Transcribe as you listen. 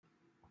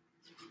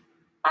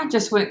I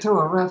just went through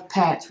a rough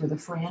patch with a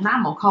friend.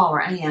 I'm going to call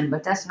her Ann,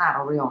 but that's not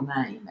a real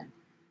name. And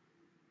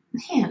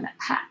man,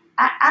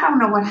 I don't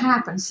know what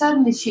happened.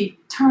 Suddenly she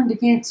turned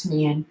against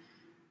me, and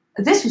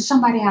this was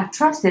somebody I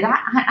trusted.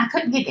 I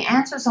couldn't get the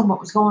answers on what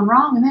was going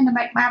wrong, and then to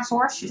make matters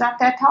worse, she's out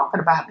there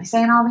talking about me,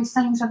 saying all these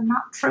things are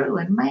not true.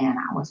 And man,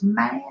 I was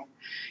mad.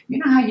 You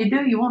know how you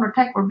do? You want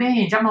to take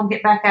revenge. I'm going to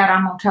get back at her.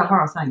 I'm going to tell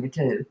her a thing or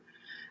two.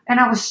 And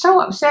I was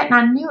so upset, and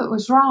I knew it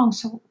was wrong,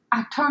 so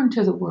I turned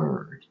to the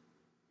Word.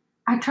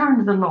 I turned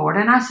to the Lord,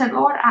 and I said,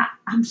 Lord,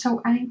 I'm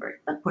so angry.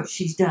 Look what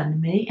she's done to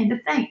me. And to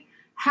think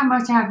how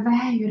much I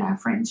valued our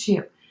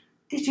friendship.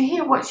 Did you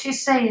hear what she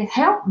said?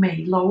 Help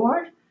me,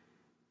 Lord.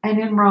 And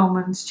in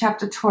Romans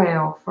chapter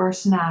 12,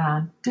 verse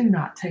 9, do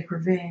not take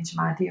revenge,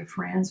 my dear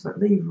friends, but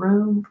leave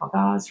room for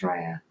God's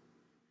wrath.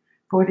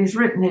 For it is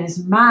written, it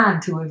is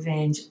mine to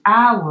avenge.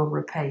 I will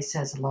repay,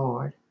 says the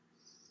Lord.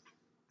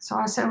 So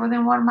I said, well,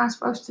 then what am I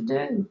supposed to do?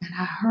 And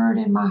I heard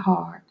in my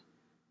heart,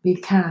 be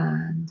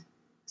kind. I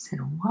said,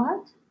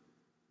 what?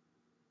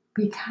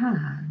 Be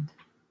kind.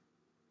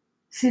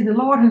 See, the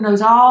Lord who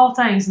knows all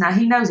things, now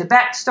he knows the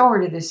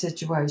backstory to this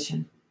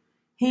situation.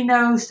 He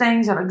knows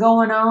things that are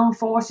going on,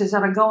 forces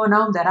that are going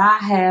on that I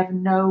have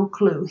no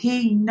clue.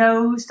 He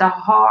knows the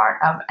heart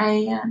of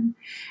Ann,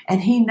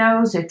 and he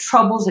knows the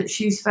troubles that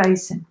she's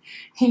facing.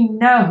 He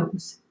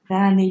knows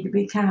that I need to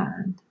be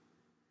kind.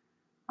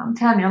 I'm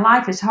telling you,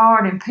 life is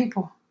hard and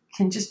people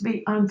can just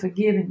be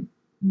unforgiving.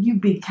 You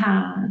be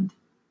kind.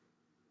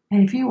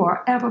 And if you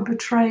are ever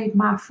betrayed,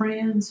 my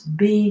friends,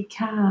 be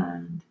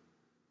kind.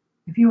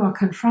 If you are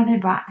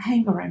confronted by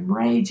anger and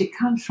rage, it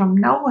comes from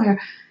nowhere.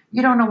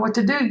 You don't know what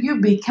to do. You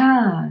be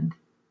kind.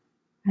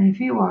 And if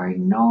you are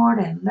ignored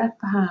and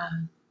left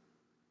behind,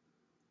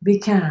 be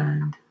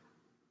kind.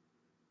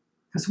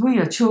 Because we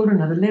are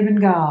children of the living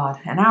God,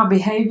 and our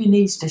behavior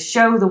needs to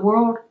show the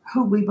world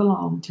who we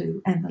belong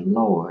to. And the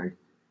Lord,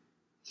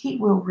 he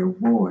will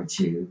reward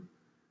you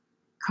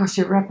because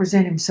you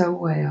represent him so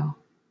well.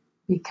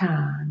 Be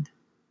kind.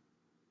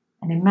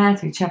 And in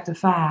Matthew chapter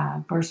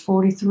 5, verse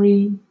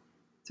 43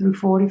 through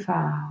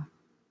 45,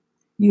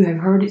 you have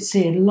heard it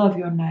said, love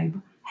your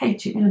neighbor,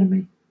 hate your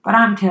enemy. But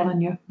I'm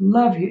telling you,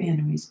 love your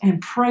enemies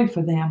and pray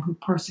for them who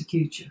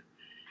persecute you,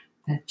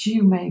 that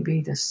you may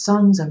be the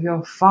sons of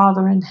your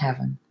Father in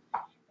heaven.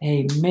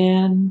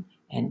 Amen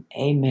and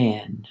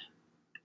amen.